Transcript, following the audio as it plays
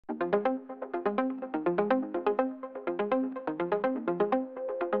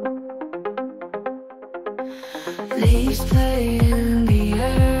Leaves play in the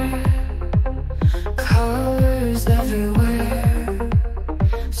air, colors everywhere,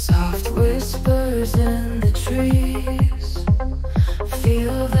 soft whispers in the trees.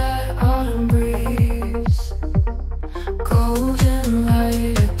 Feel that autumn breeze, golden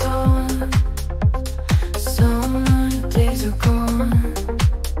light at dawn. Summer days are gone,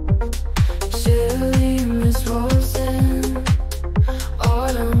 chilly mist rolls in.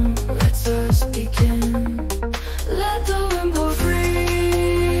 Autumn lets us begin. Let the wind blow free,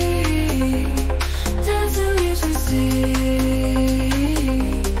 dancing leaves we see.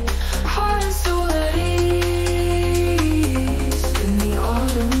 Heart and soul at ease in the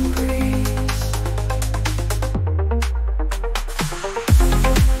autumn breeze.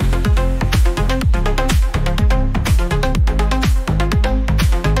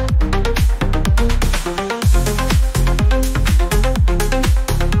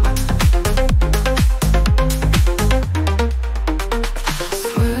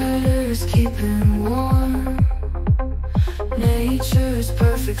 Sweaters keeping warm, nature's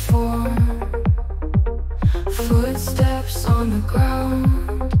perfect form. Footsteps on the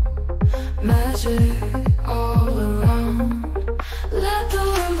ground, magic all around. Let the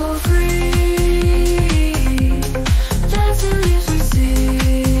wind blow free, dancing leaves we see.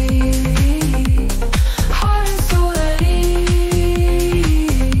 Heart and soul at ease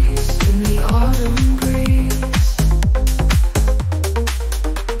in the autumn breeze.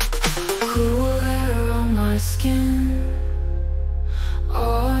 Cool air on my skin,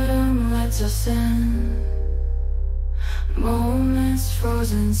 autumn lets us in. Moments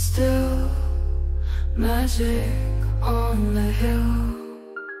frozen still, magic on the hill.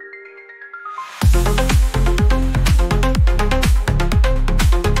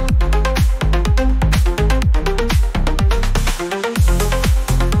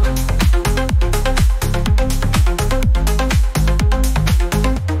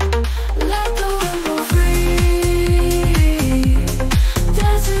 Let the wind blow free,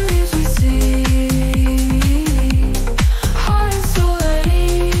 dancing leaves we see. Heart and soul at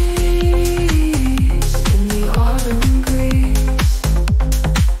ease in the autumn breeze.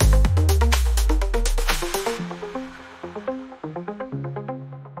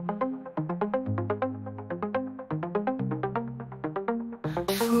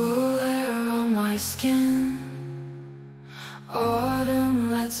 Cool air on my skin,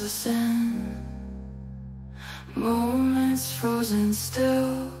 autumn lets us in. Moments frozen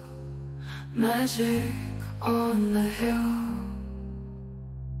still, magic on the hill.